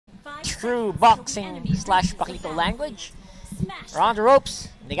true boxing slash Pakito language. We're on the ropes.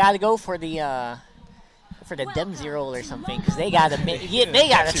 They gotta go for the Demzy roll or something because they gotta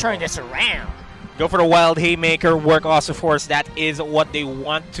turn this around. Go for the wild haymaker, work also force. That is what they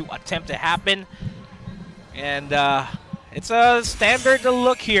want to attempt to happen. And it's a standard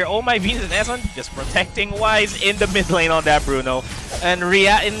look here. Oh my Venus and Eson just protecting Wise in the mid lane on that Bruno. And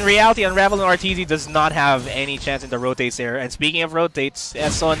in reality, Unravel and RTZ does not have any chance in the rotates there. And speaking of rotates,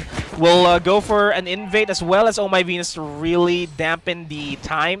 Eson will go for an invade as well as Oh my Venus to really dampen the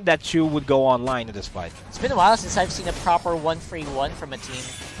time that Chu would go online in this fight. It's been a while since I've seen a proper 1-3-1 from a team.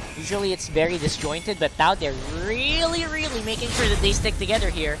 Usually it's very disjointed, but now they're really making sure that they stick together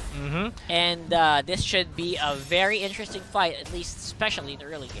here. And this should be a very interesting fight, at least especially in the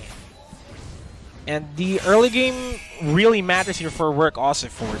early game. And the early game really matters here for Work also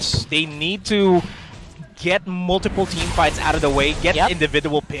Force. They need to get multiple team fights out of the way, get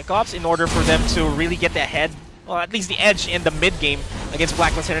individual pickoffs in order for them to really get the head, or at least the edge in the mid game against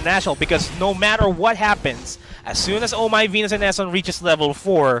Blacklist International, because no matter what happens, as soon as Oh My Venus and Eson reaches level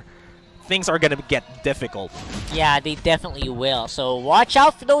 4, things are going to get difficult. Yeah, they definitely will. So watch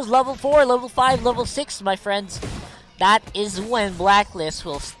out for those level 4, level 5, level 6, my friends. That is when Blacklist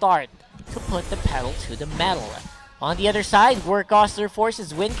will start to put the pedal to the metal. On the other side, Work Oster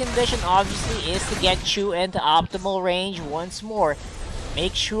Force's win condition obviously is to get Chu into optimal range once more.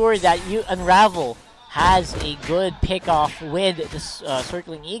 Make sure that you Unravel has a good pickoff with the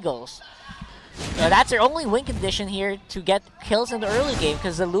Circling Eagles. That's their only win condition here to get kills in the early game,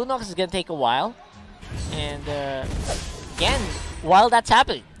 because the Lunox is going to take a while. And again, while that's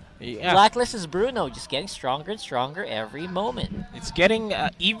happening, Blacklist's Bruno just getting stronger and stronger every moment. It's getting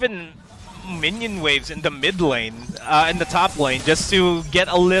even minion waves in the mid lane, in the top lane, just to get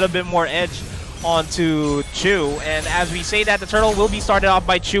a little bit more edge onto Chu. And as we say that, the turtle will be started off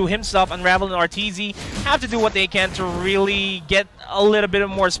by Chu himself. Unravel and RTZ have to do what they can to really get a little bit of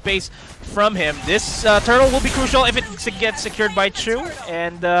more space from him. This turtle will be crucial if it gets secured by Chu,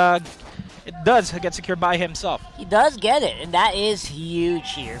 and it does get secured by himself. He does get it, and that is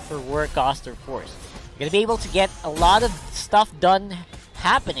huge here for Work Oster Force. You're going to be able to get a lot of stuff done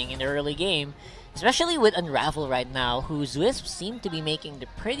happening in the early game, especially with Unravel right now, whose Wisps seem to be making the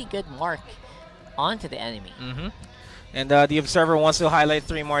pretty good mark onto the enemy. And the Observer wants to highlight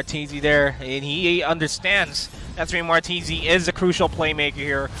 3 Martizi there, and he understands that 3 Martizi is a crucial playmaker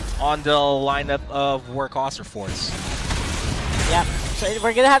here on the lineup of Work Oster Force. Yeah, so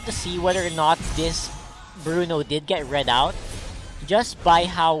we're going to have to see whether or not this Bruno did get read out just by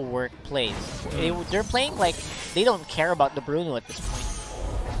how Work plays. They're playing like they don't care about the Bruno at this point.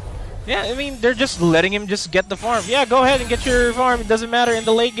 Yeah, I mean, they're just letting him just get the farm. Yeah, go ahead and get your farm. It doesn't matter in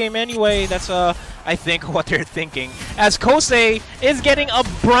the late game anyway. That's, I think, what they're thinking. As Kosei is getting a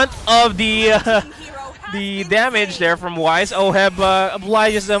brunt of the damage there from Wise. Oheb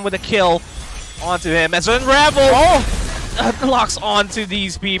obliges them with a kill onto him. As Unravel locks onto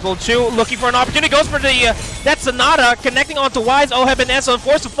these people. Chu looking for an opportunity. Goes for the, that's Sonata connecting onto Wise. Oheb and Eson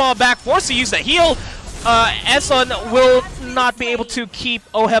forced to fall back. Forced to use the heal. Eson will not be able to keep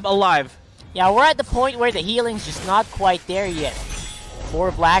Oheb alive. Yeah, we're at the point where the healing's just not quite there yet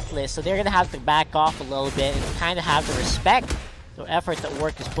for Blacklist, so they're going to have to back off a little bit and kind of have to respect the effort that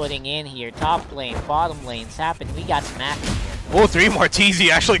Work is putting in here. Top lane, bottom lane, Sappin, we got smacked here. Oh, 3 Martizi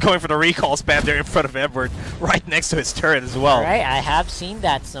actually going for the recall spam there in front of Edward, right next to his turret as well. Alright, I have seen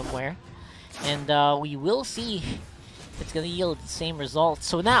that somewhere. And we will see if it's going to yield the same results.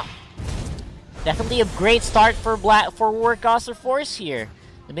 So now, definitely a great start for Work Oster Force here.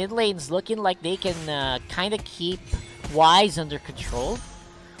 The mid lane's looking like they can kind of keep Wise under control,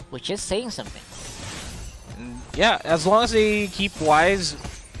 which is saying something. Yeah, as long as they keep Wise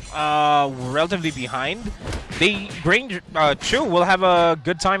relatively behind, Chu will have a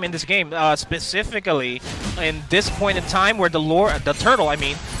good time in this game. Specifically, in this point in time where the turtle, I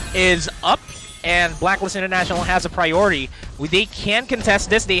mean, is up. And Blacklist International has a priority. They can contest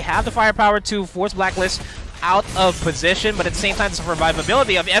this. They have the firepower to force Blacklist out of position, but at the same time, the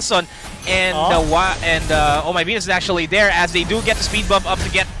survivability of Eson and Oh My Venus is actually there, as they do get the speed buff up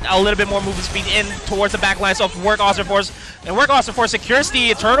to get a little bit more movement speed in towards the backline. So Work Oster Force, and Work Oster Force secures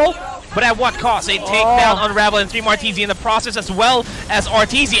the turtle, but at what cost? They take down Unravel and 3 Martizi in the process, as well as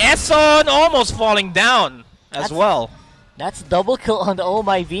RTZ. Eson almost falling down as well. That's double kill on the Oh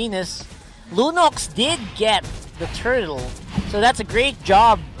My Venus. Lunox did get the turtle, so that's a great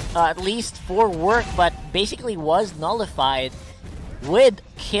job, at least for Work, but basically was nullified with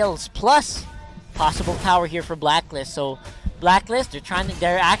kills plus possible tower here for Blacklist. So Blacklist,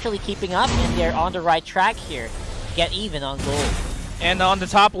 they're actually keeping up, and they're on the right track here to get even on gold. And on the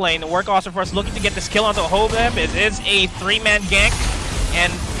top lane, the Work Awesome Force looking to get this kill onto Oheb. It is a 3-man gank,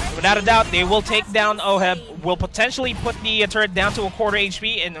 and without a doubt, they will take down Oheb. Will potentially put the turret down to a quarter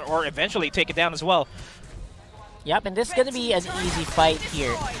HP, and or eventually take it down as well. Yep, and this is going to be an easy fight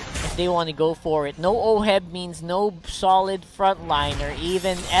here if they want to go for it. No Oheb means no solid frontliner.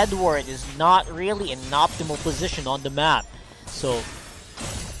 Even Edward is not really in an optimal position on the map. So,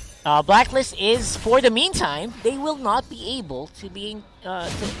 Blacklist is, for the meantime, they will not be able to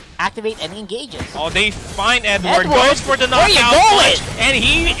activate any engages. Oh, they find Edward, goes for the knockout punch, and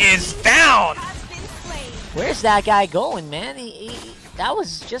he is down! Where's that guy going, man? That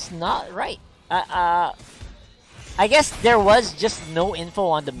was just not right. I guess there was just no info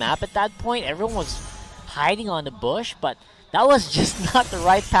on the map at that point. Everyone was hiding on the bush, but that was just not the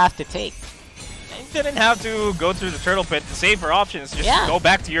right path to take. You didn't have to go through the turtle pit. The safer option is just go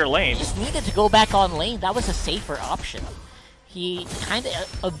back to your lane. You just needed to go back on lane. That was a safer option. He kind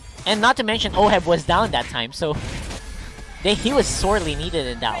of... and not to mention, Oheb was down that time, so... he was sorely needed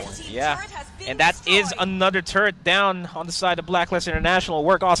in that one. Yeah. And that is another turret down on the side of Blacklist International.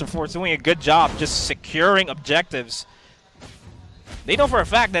 Work Awesome Force doing a good job just securing objectives. They know for a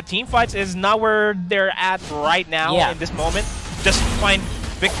fact that team fights is not where they're at right now in this moment. Just find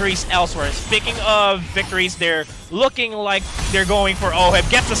victories elsewhere. Speaking of victories, they're looking like they're going for Oheb.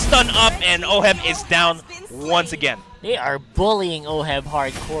 Gets a stun up, and Oheb is down once again. They are bullying Oheb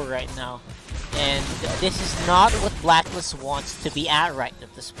hardcore right now. And this is not what Blacklist wants to be at right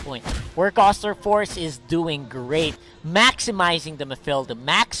at this point. Work Awesome Force is doing great, maximizing the Mafilda,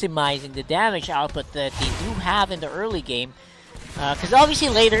 maximizing the damage output that they do have in the early game. Because obviously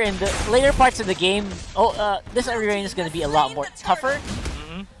later in the later parts of the game, this arena is going to be a lot more tougher.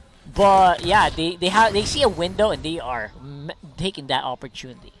 But yeah, they see a window and they are taking that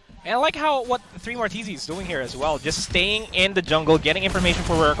opportunity. And I like what 3 Martisi is doing here as well. Just staying in the jungle, getting information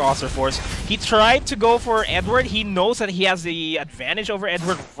for Work Awesome Force. He tried to go for Edward. He knows that he has the advantage over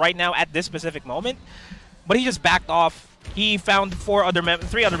Edward right now at this specific moment. But he just backed off. He found 3 other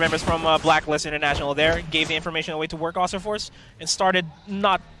members from Blacklist International there, gave the information away to Work Awesome Force, and started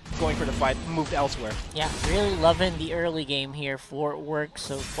not going for the fight, moved elsewhere. Yeah, really loving the early game here for Work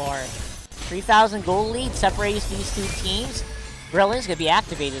so far. 3,000 gold lead separates these two teams. Brilliant's going to be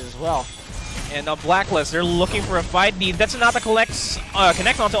activated as well. And Blacklist, they're looking for a fight. The Detsunata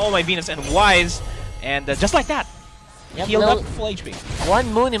connects onto All My Venus and Wise, and just like that, healed up full HP.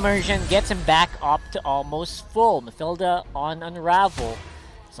 One Moon Immersion gets him back up to almost full. Mafilda on Unravel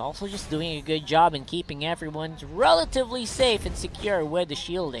is also just doing a good job in keeping everyone relatively safe and secure with the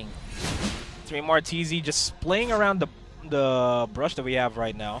shielding. 3 Martisi just playing around the brush that we have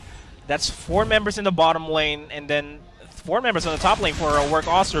right now. That's 4 members in the bottom lane, and then 4 members on the top lane for a Work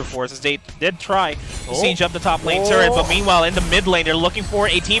Awesome Force, as they did try to siege up the top lane turret. But meanwhile, in the mid lane, they're looking for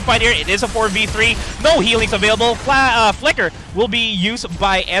a team fight here. It is a 4v3. No healings available. Flicker will be used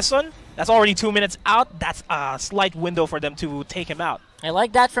by Eson. That's already 2 minutes out. That's a slight window for them to take him out. I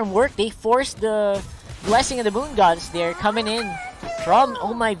like that from Work. They forced the Blessing of the Moon Gods there coming in from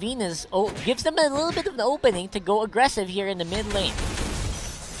Oh My Venus. Gives them a little bit of an opening to go aggressive here in the mid lane.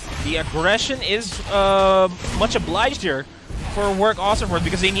 The aggression is much obliged here for Work Awesome Force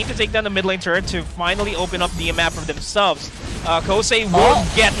because they need to take down the mid lane turret to finally open up the map for themselves. Kosei will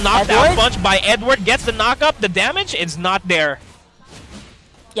get knocked out punch by Edward, gets the knock up. The damage is not there.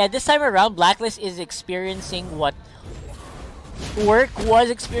 Yeah, this time around, Blacklist is experiencing what Work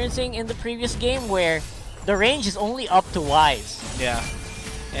was experiencing in the previous game, where the range is only up to Wise. Yeah,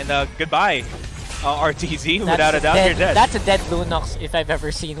 and goodbye. RTZ, without a doubt, you're dead. That's a dead Lunox if I've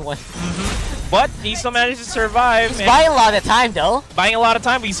ever seen one. But he still managed to survive. He's buying a lot of time, though. Buying a lot of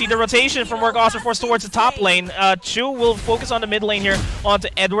time. We see the rotation from Work Awesome Force towards the top lane. Chu will focus on the mid lane here onto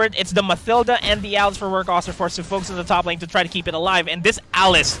Edward. It's the Mafilda and the Alice for Work Awesome Force to focus on the top lane to try to keep it alive. And this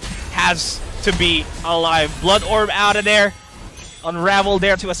Alice has to be alive. Blood Orb out of there. Unravel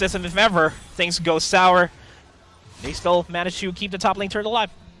there to assist him if ever things go sour. They still manage to keep the top lane turret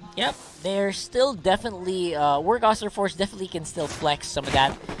alive. Yep, they're still definitely, Work Awesome Force definitely can still flex some of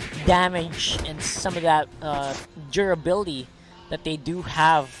that damage and some of that durability that they do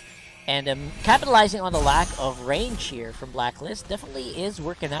have. And capitalizing on the lack of range here from Blacklist definitely is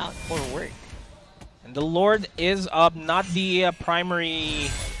working out for Work. And the Lord is up, not the primary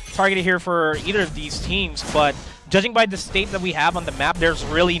target here for either of these teams, but judging by the state that we have on the map, there's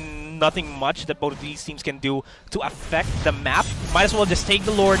really nothing much that both of these teams can do to affect the map. Might as well just take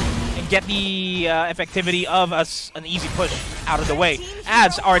the Lord and get the effectivity of an easy push out of the way.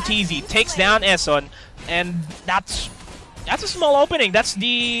 As RTZ takes down Eson, and that's a small opening. That's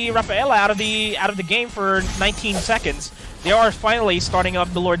the Rafaela out of the game for 19 seconds. they are finally starting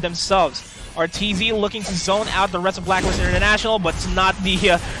up the Lord themselves. RTZ looking to zone out the rest of Blacklist International, but it's not the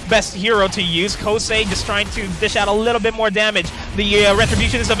best hero to use. Kosei just trying to dish out a little bit more damage. The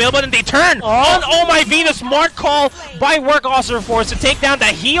Retribution is available, and they turn on Oh My Venus. Smart call by Work Officer Force to take down the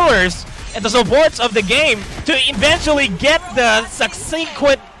healers and the supports of the game to eventually get the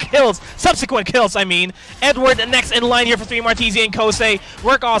subsequent kills, I mean. Edward next in line here for 3 Martezi and Kosei.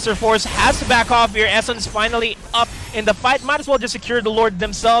 Work Officer Force has to back off here. Essence finally up in the fight. Might as well just secure the Lord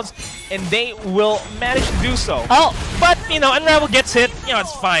themselves, and they will manage to do so. Oh! But, you know, Unravel gets hit. You know,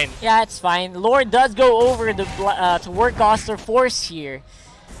 it's fine. Yeah, it's fine. Lord does go over to Work Officer Force here.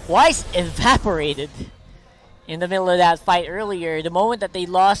 Weiss evaporated in the middle of that fight earlier. The moment that they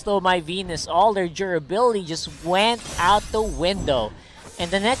lost Oh My Venus, all their durability just went out the window. And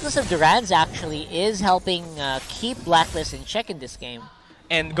the Necklace of Durans actually is helping keep Blacklist in check in this game.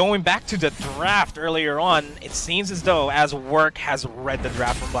 And going back to the draft earlier on, it seems as though as Work has read the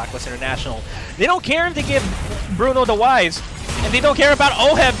draft from Blacklist International. They don't care if they give Bruno the Wise, and they don't care about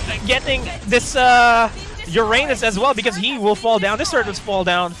Oheb getting this Uranus as well, because he will fall down. This turret will fall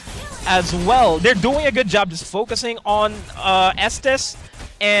down as well. They're doing a good job just focusing on Estes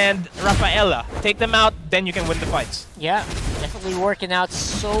and Rafaela. Take them out, then you can win the fights. Yeah, definitely working out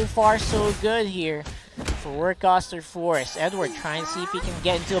so far so good here for Work Officer Force. Edward trying to see if he can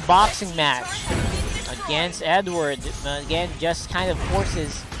get into a boxing match against Edward. Again, just kind of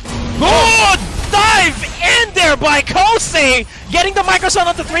forces. Good dive in there by Kosei! Getting the Microsun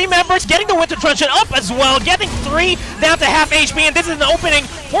up to 3 members, getting the Winter Truncheon up as well, getting 3 down to half HP, and this is an opening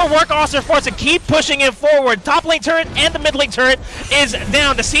for Work Officer Force to keep pushing it forward. Top lane turret and the mid lane turret is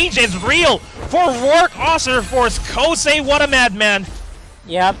down. The siege is real for Work Officer Force. Kosei, what a madman.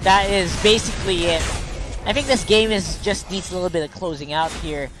 Yep, that is basically it. I think this game just needs a little bit of closing out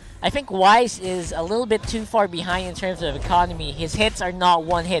here. I think Weiss is a little bit too far behind in terms of economy. His hits are not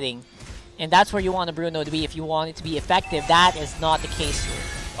one-hitting. And that's where you want a Bruno to be if you want it to be effective. That is not the case here.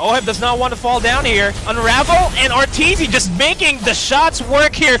 Oheb does not want to fall down here. Unravel and Arteezy just making the shots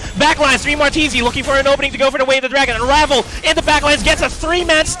work here. Backlines, 3 Martezi looking for an opening to go for the Way of the Dragon. Unravel in the backlines gets a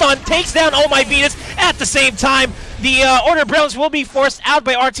 3-man stun, takes down Oh My Venus at the same time. The Order of Brilliance will be forced out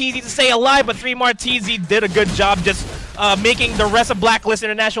by Arteezy to stay alive, but 3 Martezi did a good job just making the rest of Blacklist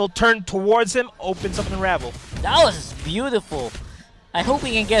International turn towards him. Opens up Unravel. That was beautiful. I hope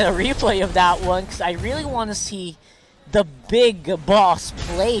we can get a replay of that one, because I really want to see the big boss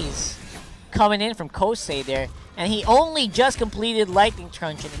plays coming in from Kosei there. And he only just completed Lightning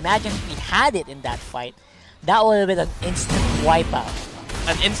Truncheon. Imagine if he had it in that fight. That would have been an instant wipeout.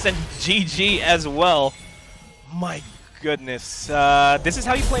 An instant GG as well. My goodness. This is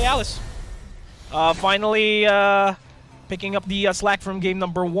how you play Alice. Finally picking up the slack from game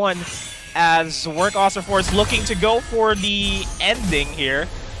number 1. As Work Officer Force looking to go for the ending here,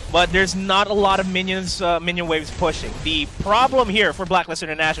 but there's not a lot of minion waves pushing. The problem here for Blacklist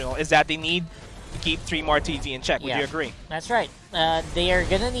International is that they need to keep 3 Martezi in check. Would you agree? That's right. They are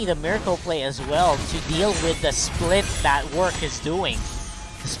gonna need a miracle play as well to deal with the split that Work is doing.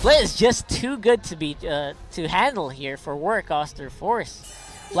 The split is just too good to be to handle here for Work Officer Force.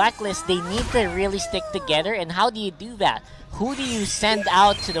 Blacklist, they need to really stick together, and how do you do that? Who do you send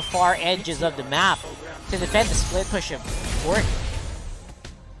out to the far edges of the map to defend the split push of Work?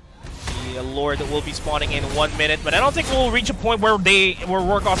 The Lord will be spawning in 1 minute, but I don't think we'll reach a point where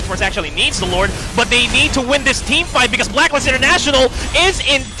Work Officer Force actually needs the Lord, but they need to win this team fight because Blacklist International is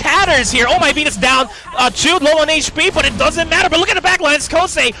in tatters here. Oh My Venus down, Chewed low on HP, but it doesn't matter. But look at the backlines,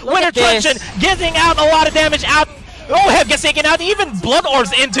 Kosei, Winter Truncheon, getting out a lot of damage out. Oheb gets taken out, even Blood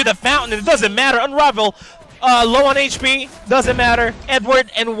Orbs into the fountain, it doesn't matter. Unravel, low on HP, doesn't matter.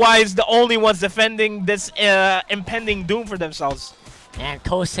 Edward and Wise, the only ones defending this impending doom for themselves. And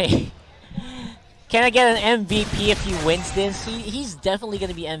Kosei, can I get an MVP if he wins this? He's definitely going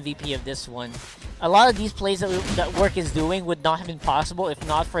to be MVP of this one. A lot of these plays that Work is doing would not have been possible if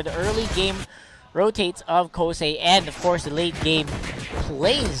not for the early game rotates of Kosei and, of course, the late game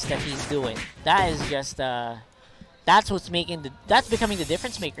plays that he's doing. That is just, that's becoming the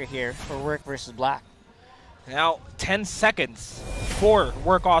difference maker here for Work versus Black. Now, 10 seconds for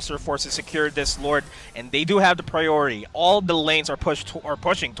Work Officer Force to secure this Lord, and they do have the priority. All the lanes are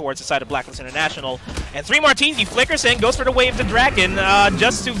pushing towards the side of Blacklist International. And 3 Martezi flickers in, goes for the Wave of the Dragon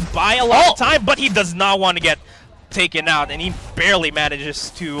just to buy a lot of time, but he does not want to get taken out, and he barely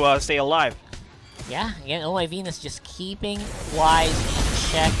manages to stay alive. Yeah, again, Oh My Venus just keeping Wise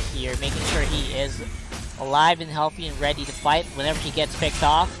in check here, making sure he is alive and healthy and ready to fight whenever he gets picked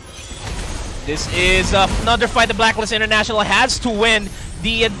off. This is another fight that Blacklist International has to win.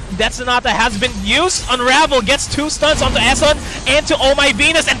 The Death Sonata has been used. Unravel gets 2 stuns onto Eson and to Oh My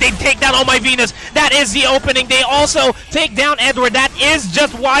Venus, and they take down Oh My Venus. That is the opening. They also take down Edward. That is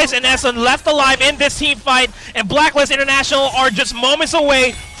just Wise and Eson left alive in this team fight, and Blacklist International are just moments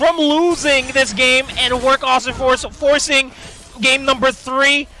away from losing this game, and Work Awesome Force forcing game number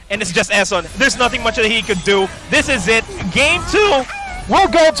 3, and it's just Eson. There's nothing much that he could do. This is it. Game 2 will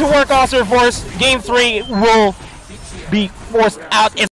go to Work Awesome Force. Game 3 will be forced out.